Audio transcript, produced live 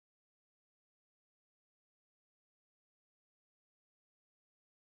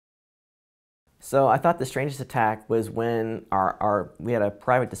So I thought the strangest attack was when we had a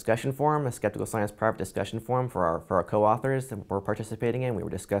private discussion forum, a skeptical science private discussion forum for our co-authors that were participating in. We were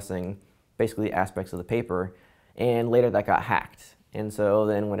discussing basically aspects of the paper, and later that got hacked. And so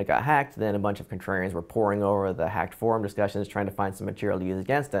then when it got hacked, then a bunch of contrarians were pouring over the hacked forum discussions trying to find some material to use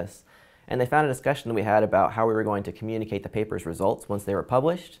against us. And they found a discussion that we had about how we were going to communicate the paper's results once they were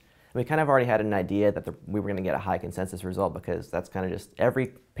published. We kind of already had an idea that we were going to get a high consensus result, because that's kind of just every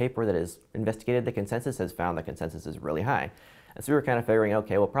paper that has investigated the consensus has found the consensus is really high. And so we were kind of figuring,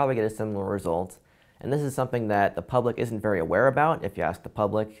 okay, we'll probably get a similar result. And this is something that the public isn't very aware about. If you ask the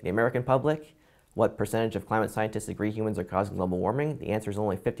public, the American public, what percentage of climate scientists agree humans are causing global warming, the answer is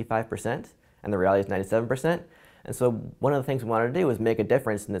only 55%, and the reality is 97%. And so one of the things we wanted to do was make a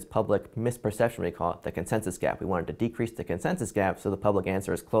difference in this public misperception, we call it the consensus gap. We wanted to decrease the consensus gap so the public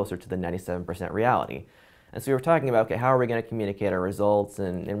answer is closer to the 97% reality. And so we were talking about, okay, how are we going to communicate our results,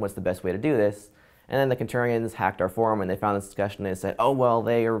 and what's the best way to do this? And then the contrarians hacked our forum, and they found this discussion, and they said, oh, well,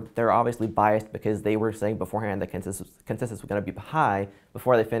 they're obviously biased because they were saying beforehand that consensus was going to be high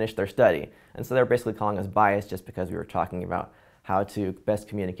before they finished their study. And so they're basically calling us biased just because we were talking about how to best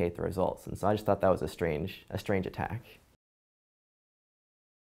communicate the results. And so I just thought that was a strange attack.